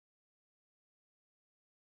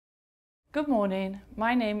Good morning,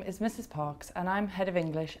 my name is Mrs Parks and I'm Head of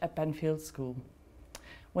English at Benfield School.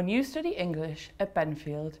 When you study English at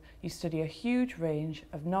Benfield, you study a huge range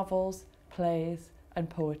of novels, plays and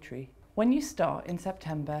poetry. When you start in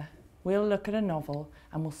September, we'll look at a novel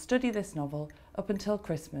and we'll study this novel up until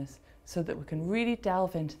Christmas so that we can really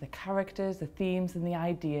delve into the characters, the themes and the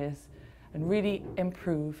ideas and really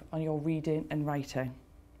improve on your reading and writing.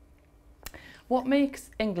 What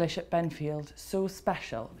makes English at Benfield so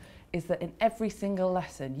special is that in every single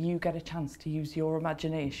lesson you get a chance to use your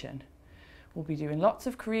imagination. We'll be doing lots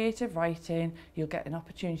of creative writing, you'll get an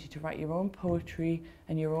opportunity to write your own poetry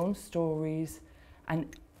and your own stories,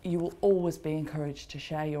 and you will always be encouraged to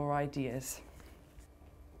share your ideas.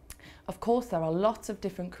 Of course, there are lots of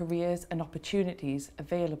different careers and opportunities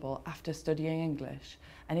available after studying English.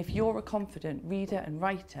 And if you're a confident reader and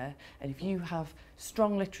writer, and if you have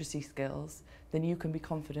strong literacy skills, then you can be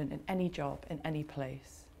confident in any job, in any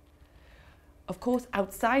place. Of course,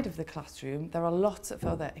 outside of the classroom, there are lots of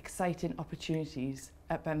other exciting opportunities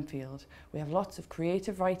at Benfield. We have lots of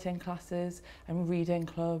creative writing classes and reading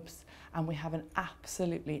clubs, and we have an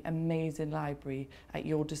absolutely amazing library at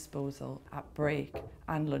your disposal at break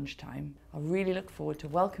and lunchtime. I really look forward to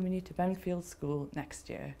welcoming you to Benfield School next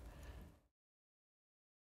year.